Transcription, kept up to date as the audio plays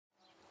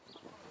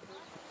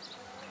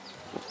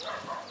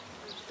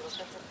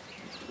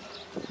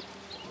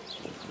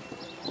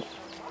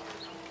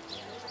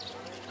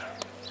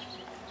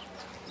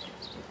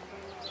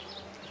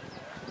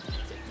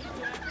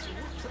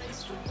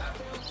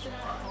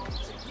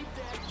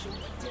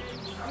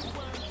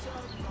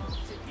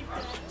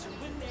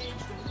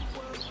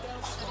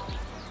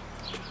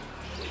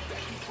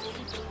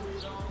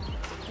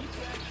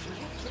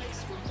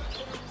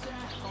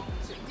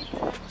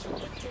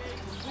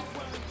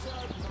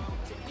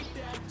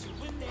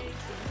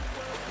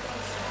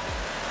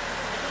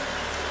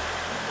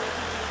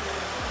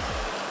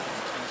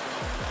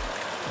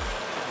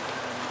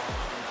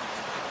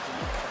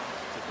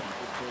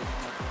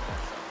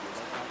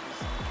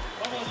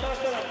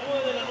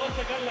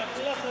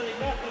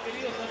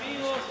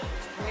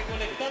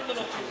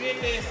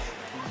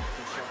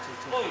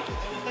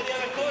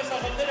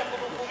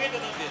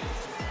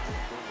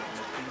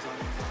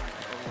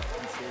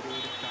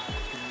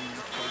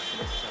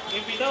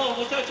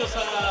muchachos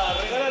a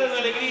regalar una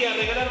alegría, a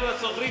regalar una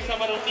sonrisa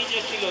para un niño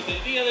chilote.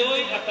 El día de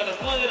hoy, hasta las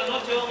 9 de la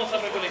noche, vamos a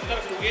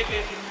recolectar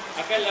juguetes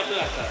acá en la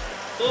plaza.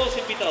 Todos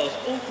invitados.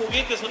 Un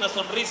juguete es una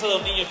sonrisa de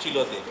un niño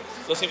chilote.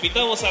 Los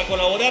invitamos a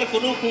colaborar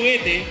con un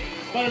juguete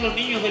para los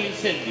niños del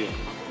incendio.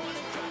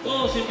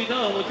 Todos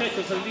invitados,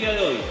 muchachos, el día de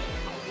hoy.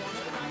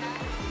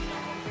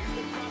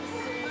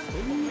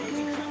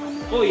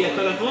 Hoy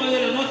hasta las 9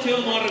 de la noche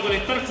vamos a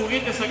recolectar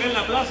juguetes acá en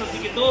la plaza, así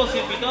que todos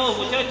invitados,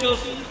 muchachos,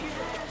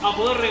 a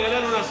poder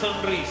regalar una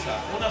sonrisa.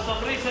 Una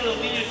sonrisa de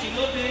un niño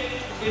chilote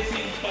es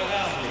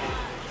impagable.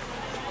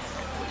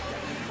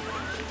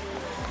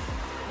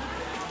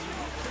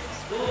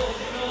 Todos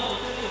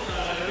invitados, muchachos,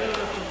 a regalar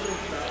una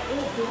sonrisa.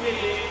 Un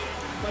juguete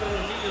para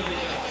los niños de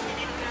casa.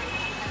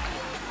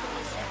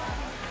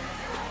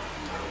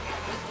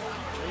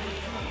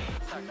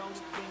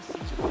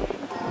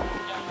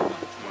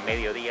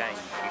 Mediodía en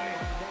Chile.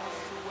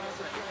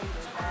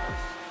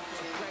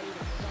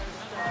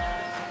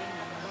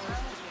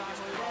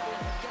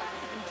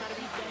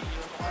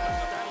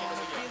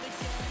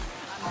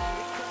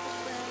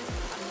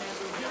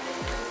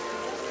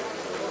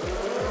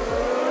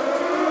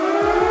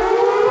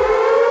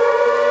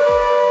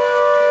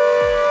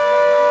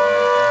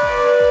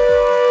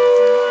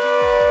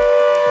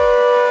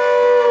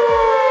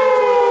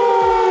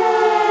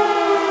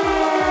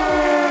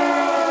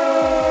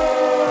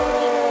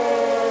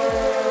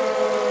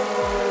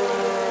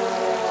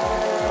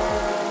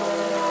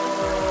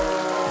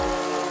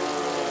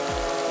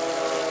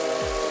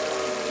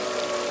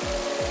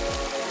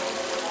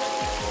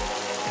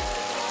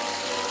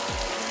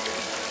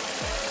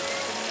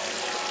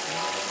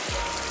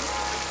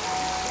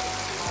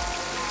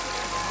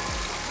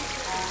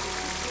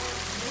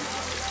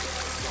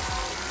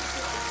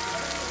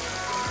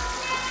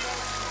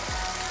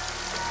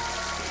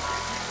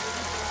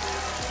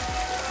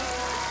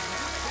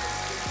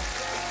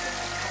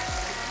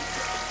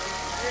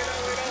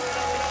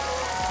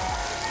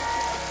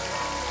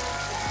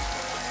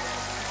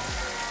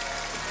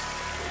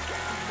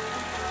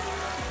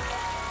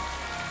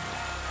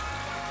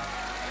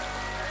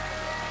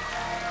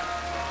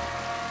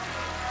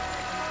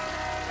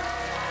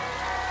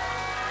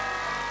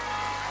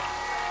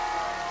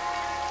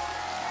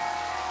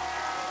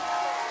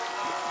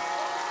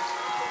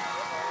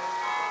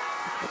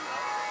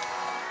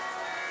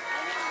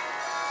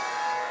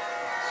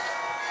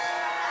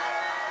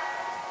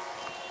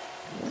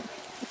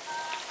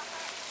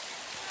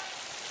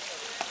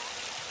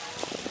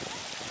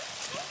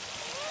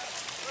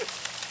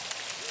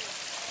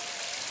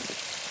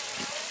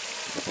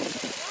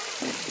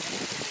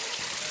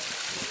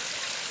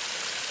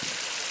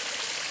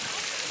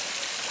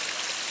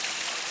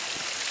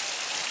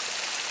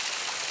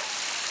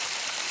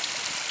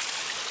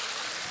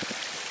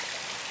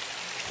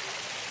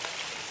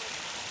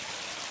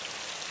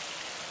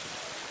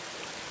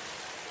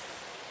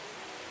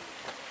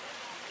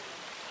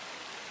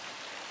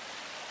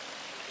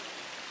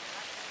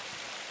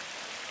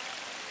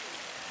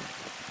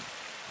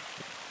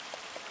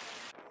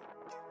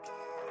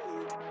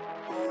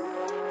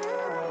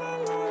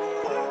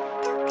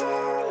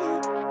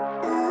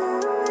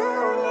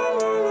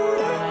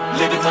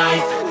 Living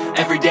life,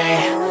 every day,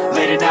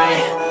 late at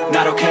night,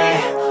 not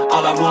okay.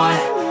 All I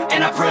want,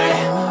 and I pray,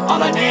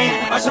 all I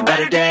need are some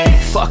better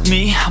days. Fuck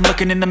me, I'm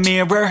looking in the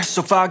mirror,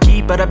 so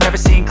foggy, but I've never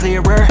seen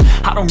clearer.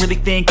 I don't really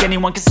think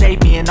anyone can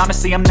save me, and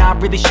honestly I'm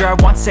not really sure I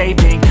want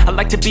saving. I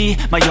like to be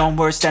my own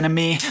worst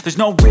enemy. There's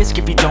no risk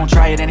if you don't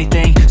try at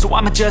anything, so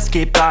I'ma just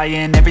keep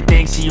buying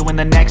everything. See you in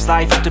the next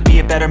life, have to be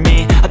a better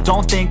me. I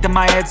don't think that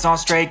my head's on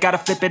straight, gotta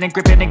flip it and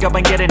grip it and go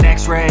and get an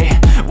x-ray.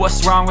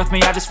 What's wrong with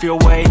me? I just feel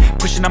weight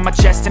pushing on my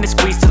chest and it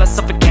squeezes till I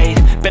suffocate.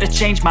 Better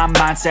change my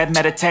mindset,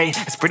 meditate.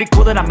 It's pretty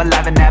cool that I'm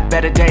alive and have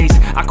better days.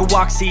 I could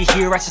walk, see,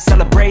 hear, I should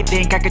celebrate.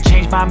 Think I could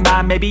change my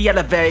mind, maybe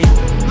elevate.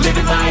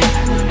 Living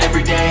life,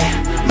 every day,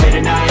 late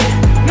at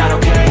night, not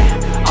okay.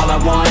 All I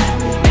want,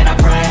 and I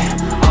pray,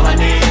 all I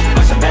need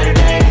are some better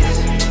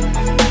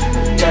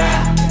days.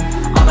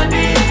 Yeah, all I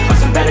need are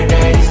some better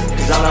days.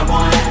 Cause all I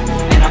want,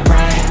 and I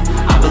pray,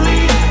 I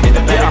believe in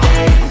the better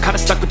days. I'm kinda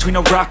stuck between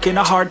a rock and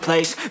a hard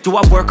place. Do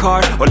I work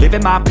hard or live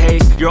at my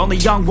pace? You're only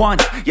young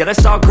once, yeah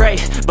that's all great,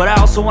 but I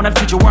also want a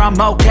future where I'm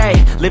okay.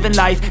 Living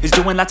life is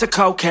doing lots of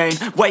cocaine.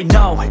 Wait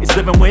no, it's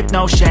living with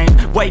no shame.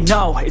 Wait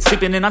no, it's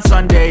sleeping in on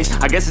Sundays.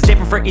 I guess it's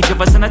different for each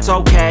of us and that's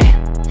okay.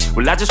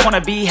 Well I just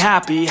wanna be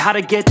happy, how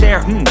to get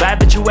there? Glad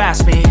that you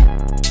asked me.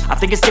 I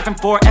think it's different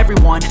for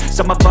everyone.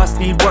 Some of us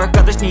need work,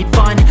 others need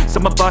fun.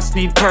 Some of us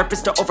need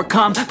purpose to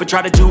overcome. But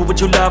try to do what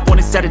you love when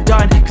it's said and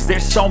done. Cause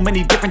there's so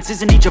many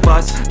differences in each of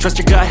us. Trust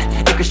your gut,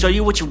 it can show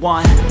you what you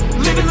want.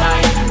 Living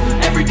life,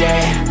 every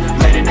day,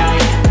 late at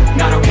night,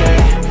 not okay.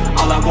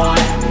 All I want,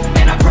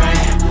 and I pray,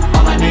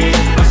 all I need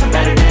are some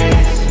better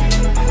days.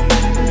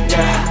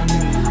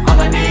 Yeah, all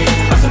I need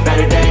are some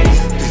better days.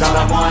 Cause all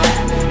I want,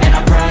 and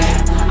I pray,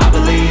 I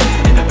believe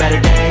in the better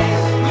days.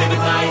 Living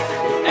life,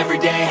 every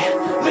day,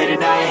 late at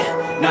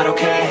night, not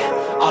okay.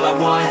 All I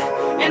want,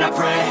 and I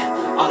pray,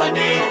 all I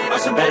need are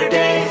some better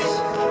days.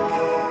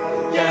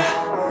 Yeah,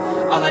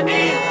 all I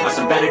need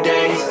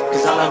better days.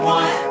 Cause all I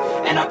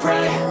want, and I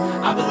pray,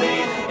 I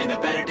believe in the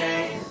better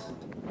days.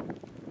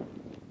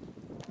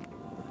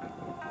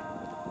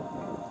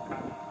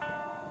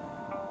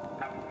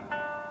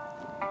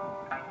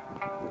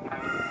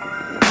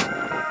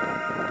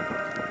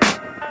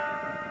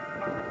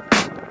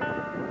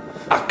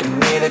 I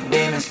can hear the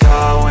demons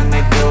call when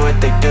they do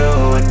what they do.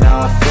 And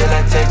now I feel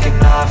like taking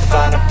off,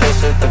 find a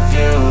place with a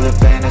view. The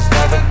pain is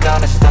never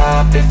gonna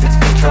stop if it's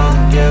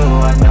controlling you.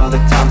 I know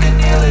that time can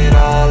heal it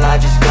all, I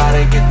just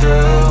gotta get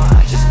through.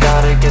 I just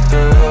gotta get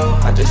through,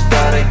 I just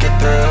gotta get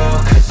through.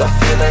 Cause I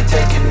feel like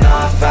taking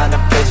off, find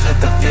a place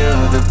with a view.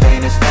 The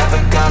pain is never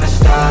gonna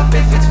stop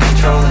if it's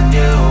controlling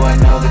you. I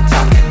know that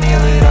time can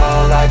heal it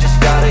all, I just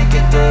gotta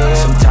get through.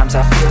 Sometimes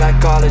I feel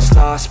like all is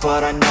lost,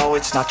 but I know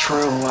it's not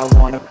true. I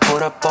wanna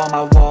put up all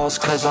my walls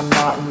cause I'm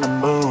not in the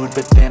mood.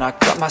 But then I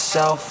cut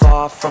myself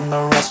off from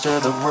the rest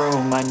of the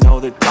room. I know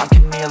that time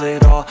can heal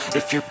it all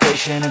if you're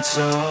patient and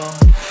soon.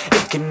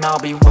 It can all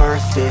be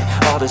worth it,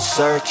 all the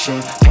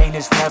searching. Pain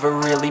is never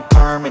really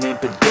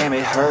permanent, but damn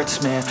it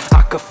hurts, man.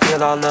 I could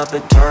feel all of the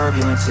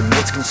turbulence and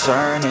it's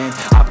concerning.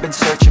 I've been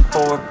searching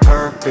for a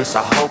purpose,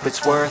 I hope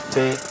it's worth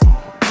it.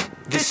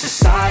 This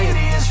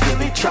society is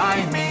really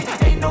trying me.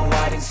 Ain't no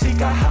hide and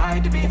seek, I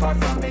hide to be far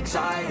from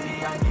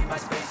anxiety. I need my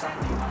space, I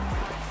need my